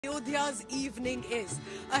Ayodhya's evening is.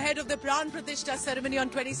 Ahead of the Prana Pratishtha ceremony on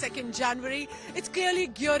 22nd January, it's clearly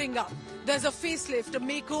gearing up. There's a facelift, a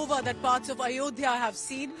makeover that parts of Ayodhya have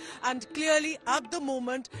seen, and clearly at the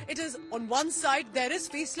moment, it is on one side, there is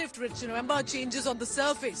facelift rich, remember, changes on the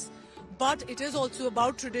surface. But it is also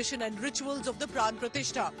about tradition and rituals of the Prana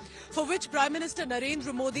Pratishtha, for which Prime Minister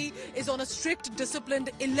Narendra Modi is on a strict, disciplined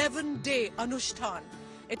 11-day Anushtan.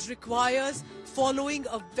 It requires following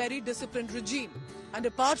a very disciplined regime. And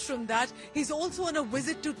apart from that, he's also on a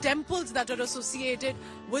visit to temples that are associated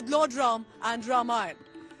with Lord Ram and Ramayana.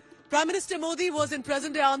 Prime Minister Modi was in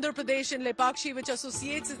present-day Andhra Pradesh in Lepakshi, which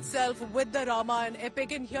associates itself with the Ramayana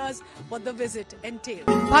epic, and here's what the visit entailed.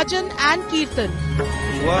 Bhajan and Kirtan.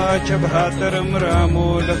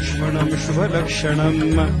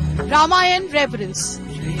 Ramayana reverence.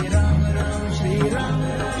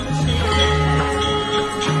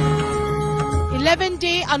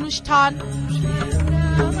 11-day Anushtan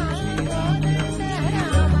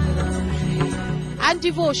and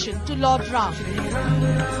devotion to Lord Ram.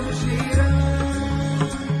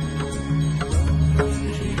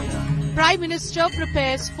 Prime Minister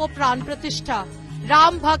prepares for Prana Pratishtha.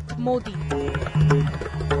 Ram Bhakt Modi.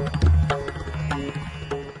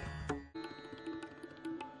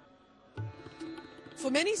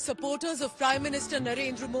 For many supporters of Prime Minister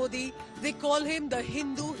Narendra Modi, they call him the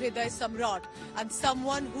Hindu Hriday Samrat and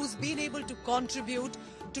someone who's been able to contribute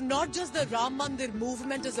to not just the Ram Mandir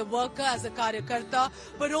movement as a worker, as a karyakarta,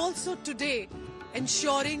 but also today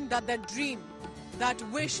ensuring that that dream, that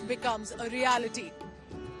wish becomes a reality.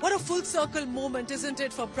 What a full circle moment, isn't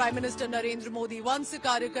it, for Prime Minister Narendra Modi? Once a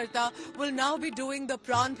karyakarta will now be doing the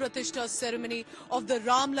Prana Pratishtha ceremony of the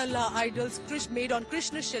Ram Lalla idols made on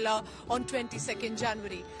Krishna Shila on 22nd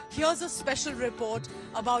January. Here's a special report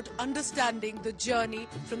about understanding the journey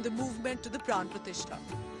from the movement to the Prana Pratishtha.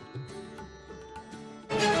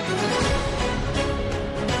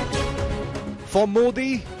 For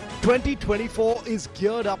Modi, 2024 is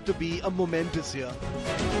geared up to be a momentous year.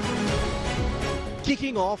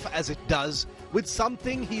 Kicking off as it does with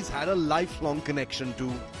something he's had a lifelong connection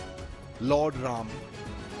to, Lord Ram.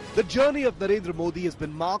 The journey of Narendra Modi has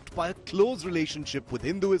been marked by a close relationship with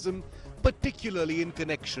Hinduism, particularly in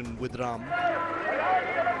connection with Ram.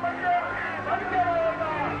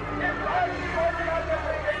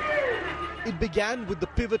 It began with the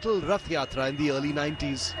pivotal Rath Yatra in the early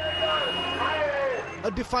 90s. A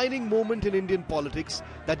defining moment in Indian politics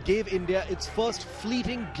that gave India its first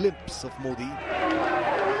fleeting glimpse of Modi.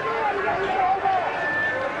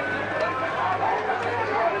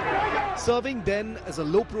 Serving then as a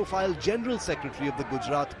low-profile General Secretary of the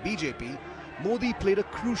Gujarat BJP, Modi played a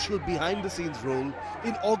crucial behind-the-scenes role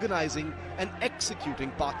in organizing and executing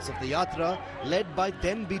parts of the Yatra led by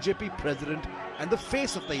then BJP President and the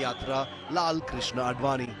face of the Yatra, Lal Krishna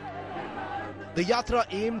Advani. The Yatra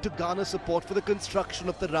aimed to garner support for the construction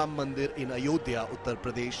of the Ram Mandir in Ayodhya, Uttar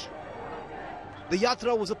Pradesh. The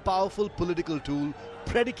Yatra was a powerful political tool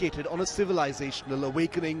predicated on a civilizational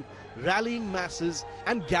awakening, rallying masses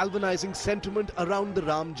and galvanizing sentiment around the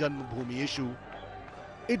Ram Janmabhoomi issue.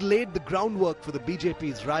 It laid the groundwork for the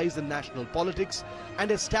BJP's rise in national politics and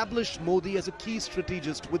established Modi as a key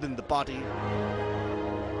strategist within the party.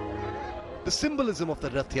 The symbolism of the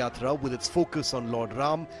Rath Yatra, with its focus on Lord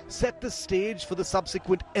Ram, set the stage for the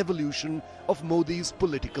subsequent evolution of Modi's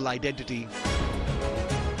political identity.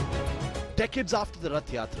 Decades after the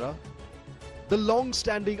Rath Yatra, the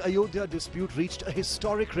long-standing Ayodhya dispute reached a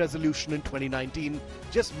historic resolution in 2019,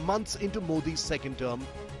 just months into Modi's second term,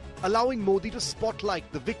 allowing Modi to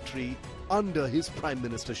spotlight the victory under his prime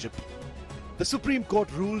ministership. The Supreme Court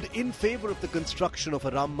ruled in favor of the construction of a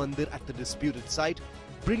Ram Mandir at the disputed site,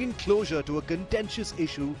 bringing closure to a contentious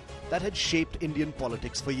issue that had shaped Indian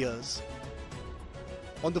politics for years.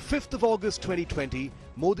 On the 5th of August 2020,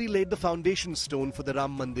 Modi laid the foundation stone for the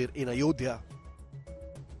Ram Mandir in Ayodhya.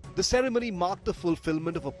 The ceremony marked the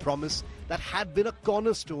fulfillment of a promise that had been a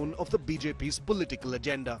cornerstone of the BJP's political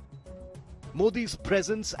agenda. Modi's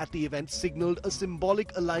presence at the event signaled a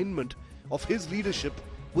symbolic alignment of his leadership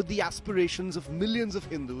with the aspirations of millions of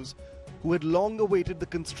Hindus who had long awaited the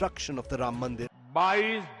construction of the Ram Mandir.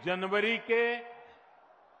 22 जनवरी के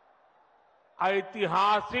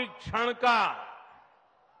ऐतिहासिक क्षण का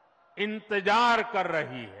इंतजार कर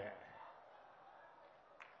रही है।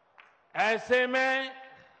 ऐसे में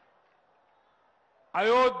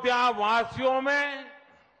अयोध्या वासियों में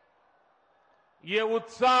ये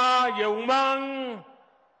उत्साह, ये उमंग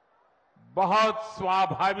बहुत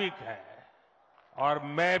स्वाभाविक है और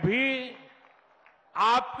मैं भी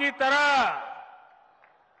आपकी तरह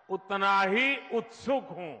उतना ही उत्सुक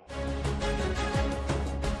हूं।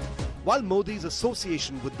 While Modi's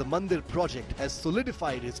association with the Mandir project has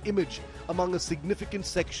solidified his image among a significant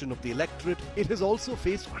section of the electorate, it has also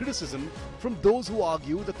faced criticism from those who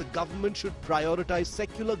argue that the government should prioritize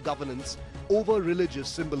secular governance over religious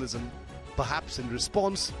symbolism. Perhaps in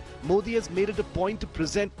response, Modi has made it a point to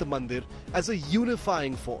present the Mandir as a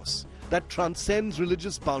unifying force that transcends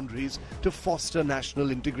religious boundaries to foster national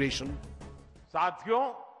integration.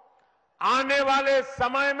 साथियों, आने वाले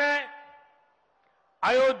समय में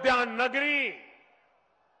अयोध्या नगरी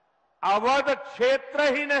अवध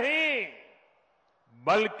क्षेत्र ही नहीं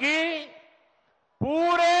बल्कि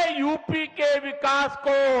पूरे यूपी के विकास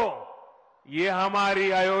को ये हमारी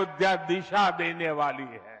अयोध्या दिशा देने वाली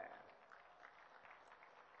है।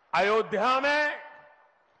 अयोध्या में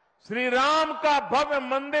श्री राम का भव्य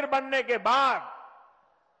मंदिर बनने के बाद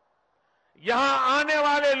यहां आने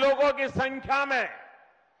वाले लोगों की संख्या में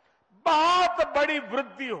बहुत बड़ी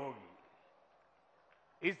वृद्धि होगी।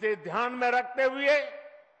 इसे ध्यान में रखते हुए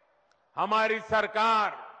हमारी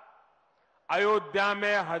सरकार अयोध्या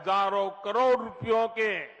में हजारों करोड़ रुपयों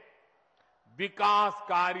के विकास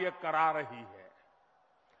कार्य करा रही है।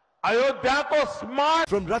 अयोध्या को smart.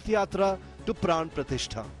 From Rath Yatra to Prana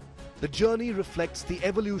Pratishtha, the journey reflects the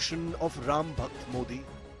evolution of Ram Bhakt Modi,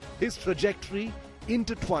 his trajectory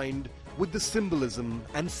intertwined with the symbolism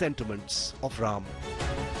and sentiments of Ram.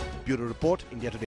 Bureau Report, India Today.